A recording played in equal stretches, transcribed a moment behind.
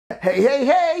Hey, hey,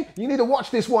 hey! You need to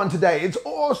watch this one today. It's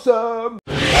awesome!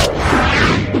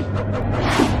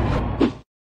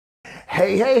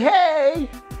 Hey, hey, hey!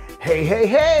 Hey, hey,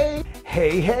 hey!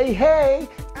 Hey, hey, hey!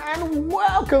 And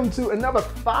welcome to another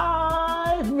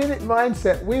 5-minute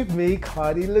mindset with me,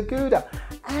 Kardy Laguda.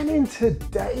 And in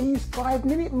today's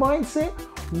 5-minute mindset,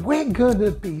 we're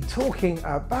gonna be talking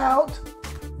about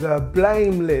the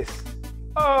blame list.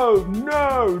 Oh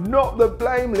no, not the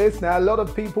blame list. Now a lot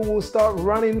of people will start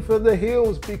running for the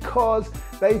hills because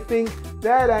they think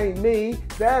that ain't me,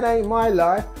 that ain't my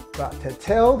life. But to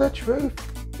tell the truth,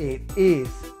 it is.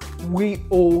 We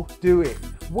all do it.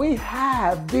 We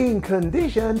have been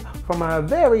conditioned from a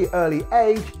very early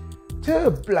age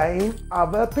to blame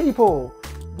other people.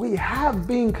 We have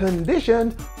been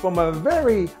conditioned from a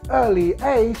very early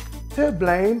age to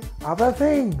blame other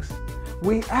things.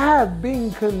 We have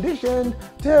been conditioned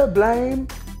to blame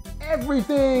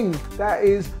everything that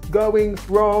is going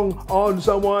wrong on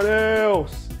someone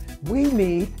else. We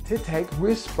need to take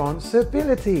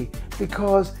responsibility,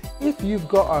 because if you've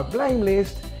got a blame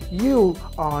list, you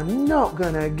are not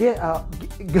gonna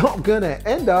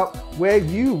end up where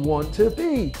you want to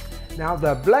be. Now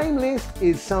the blame list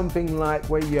is something like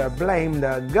where you blame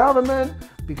the government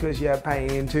because you're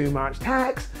paying too much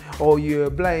tax, or you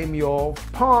blame your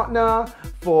partner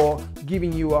for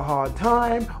giving you a hard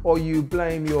time, or you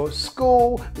blame your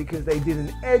school because they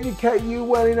didn't educate you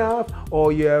well enough,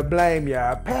 or you blame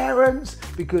your parents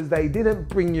because they didn't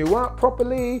bring you up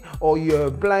properly, or you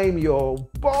blame your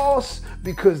boss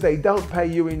because they don't pay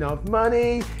you enough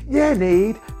money. You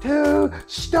need to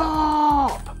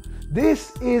stop.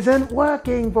 This isn't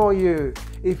working for you.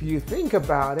 If you think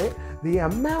about it, the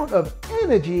amount of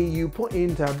energy you put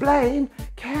into blame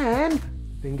can,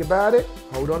 think about it,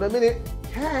 hold on a minute,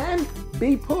 can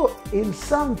be put in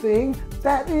something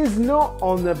that is not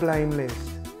on the blame list.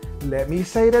 Let me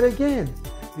say that again.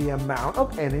 The amount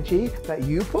of energy that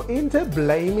you put into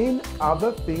blaming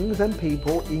other things and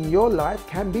people in your life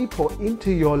can be put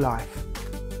into your life.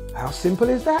 How simple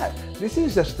is that? This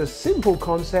is just a simple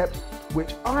concept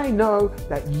which I know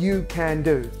that you can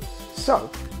do.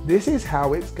 So, this is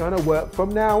how it's going to work from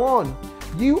now on.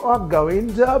 You are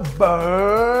going to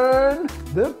burn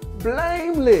the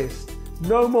blame list.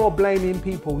 No more blaming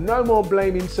people, no more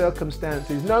blaming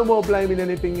circumstances, no more blaming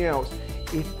anything else.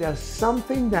 If there's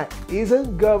something that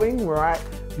isn't going right,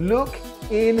 look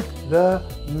in the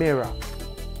mirror,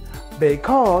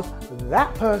 because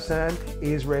that person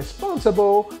is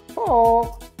responsible for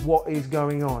what is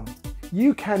going on.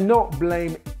 You cannot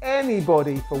blame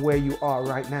anybody for where you are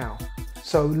right now.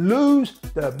 So lose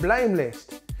the blame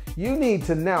list. You need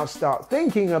to now start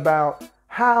thinking about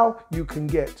how you can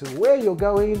get to where you're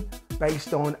going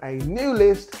based on a new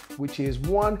list, which is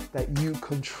one that you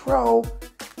control,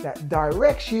 that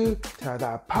directs you to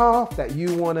the path that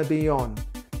you want to be on.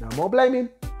 No more blaming.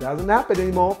 Doesn't happen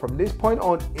anymore. From this point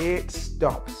on, it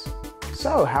stops.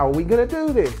 So how are we going to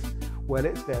do this? Well,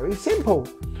 it's very simple.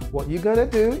 What you're going to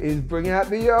do is bring out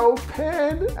the old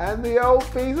pen and the old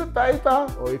piece of paper,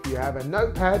 or if you have a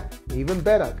notepad, even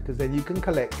better, because then you can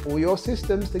collect all your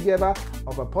systems together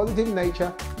of a positive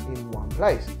nature in one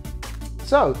place.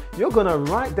 So you're going to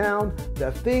write down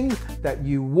the things that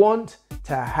you want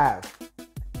to have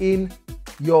in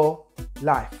your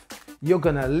life. You're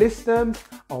going to list them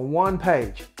on one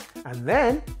page. And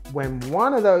then when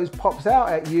one of those pops out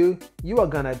at you, you are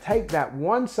going to take that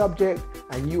one subject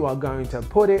and you are going to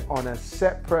put it on a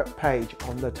separate page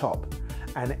on the top.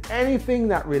 And anything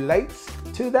that relates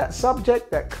to that subject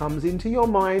that comes into your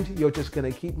mind, you're just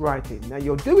going to keep writing. Now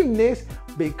you're doing this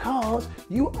because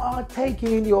you are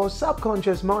taking your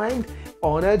subconscious mind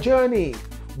on a journey.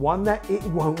 One that it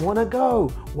won't want to go.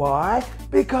 Why?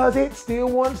 Because it still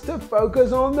wants to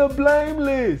focus on the blame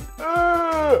list.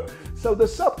 So the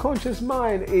subconscious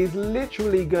mind is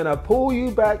literally gonna pull you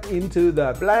back into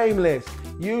the blame list.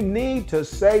 You need to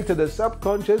say to the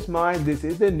subconscious mind, this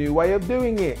is the new way of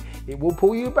doing it. It will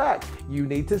pull you back. You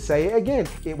need to say it again.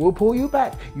 It will pull you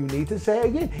back. You need to say it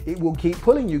again. It will keep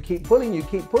pulling you, keep pulling you,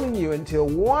 keep pulling you, until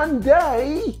one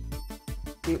day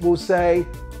it will say,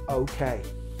 okay,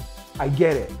 I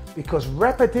get it. Because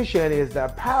repetition is the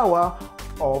power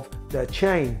of the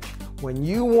change. When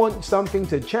you want something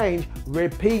to change,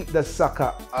 repeat the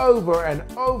sucker over and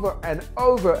over and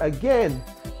over again.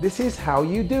 This is how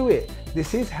you do it.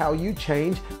 This is how you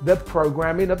change the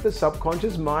programming of the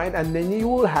subconscious mind, and then you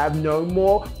will have no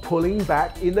more pulling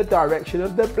back in the direction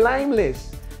of the blame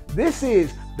list. This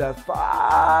is the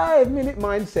 5-minute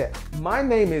mindset. My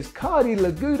name is Kardy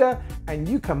Laguda, and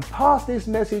you can pass this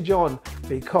message on,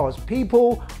 because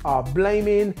people are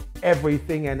blaming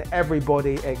everything and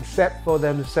everybody except for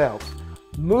themselves.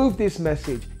 Move this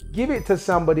message. Give it to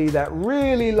somebody that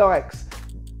really likes,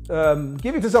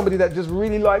 give it to somebody that just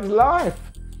really likes life.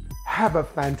 Have a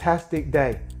fantastic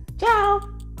day. Ciao.